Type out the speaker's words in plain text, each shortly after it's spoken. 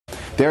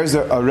There's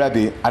a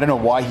Rebbe, I don't know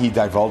why he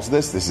divulged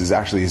this. This is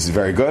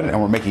very good, and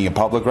we're making it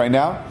public right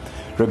now.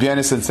 Rabbi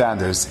Yonason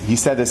Sanders, he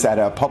said this at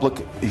a public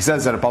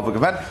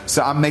event,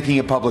 so I'm making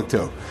it public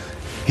too.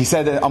 He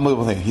said an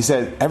unbelievable thing. He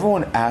said,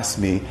 everyone asks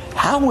me,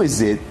 how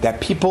is it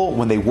that people,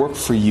 when they work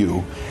for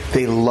you,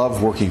 they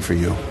love working for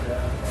you?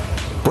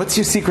 What's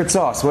your secret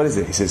sauce? What is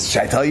it? He says,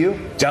 should I tell you?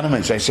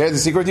 Gentlemen, should I share the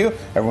secret with you?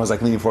 Everyone's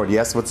like leaning forward.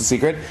 Yes, what's the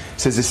secret? He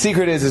says, the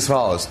secret is as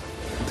follows.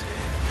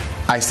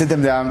 I sit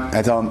them down,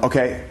 I tell them,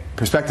 okay,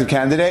 prospective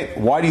candidate,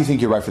 why do you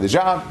think you're right for the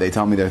job? They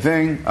tell me their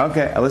thing.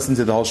 Okay, I listen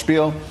to the whole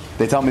spiel.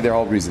 They tell me their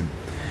whole reason.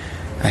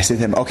 I say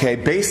to them, okay,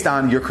 based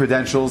on your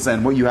credentials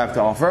and what you have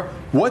to offer,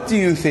 what do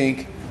you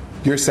think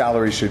your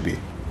salary should be?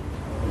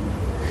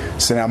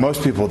 So now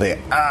most people, they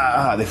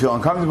feel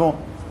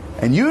uncomfortable.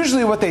 And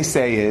usually what they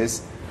say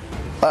is,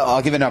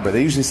 I'll give a number.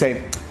 They usually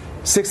say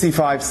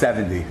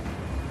 $65,000,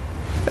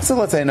 $70,000. So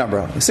let's say a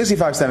number.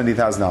 $65,000,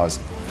 $70,000.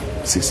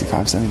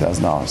 $65,000,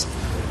 $70,000.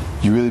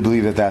 You really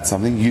believe that that's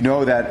something? You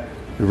know that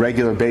the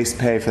regular base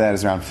pay for that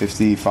is around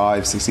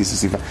 55, 60,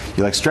 65.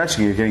 You're like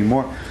stretching, you're getting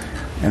more.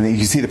 And then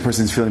you see the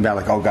person's feeling bad,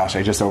 like, oh gosh,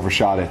 I just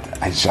overshot it.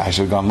 I should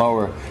have gone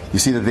lower. You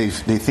see that they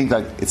think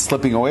like it's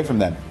slipping away from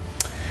them.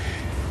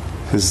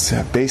 Because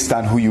based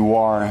on who you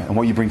are and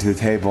what you bring to the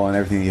table and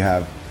everything you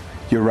have,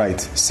 you're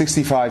right.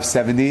 65,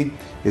 70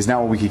 is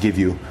not what we could give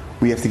you.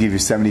 We have to give you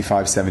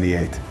 75,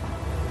 78.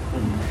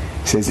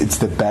 He says it's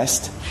the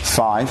best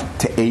 $5,000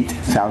 to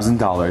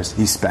 $8,000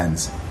 he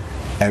spends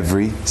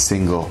every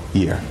single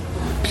year.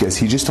 Because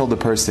he just told the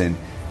person,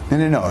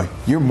 no,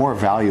 you're more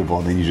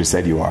valuable than you just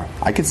said you are.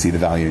 I can see the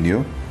value in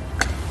you.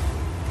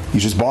 You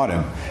just bought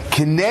him.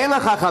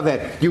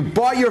 You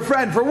bought your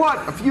friend for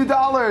what? A few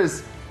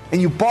dollars. And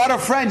you bought a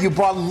friend. You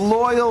bought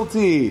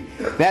loyalty.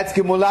 That's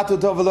Gemulato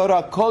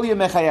Tovelora Kol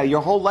Yemei Chayei.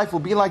 Your whole life will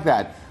be like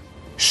that.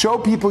 Show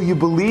people you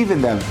believe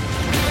in them.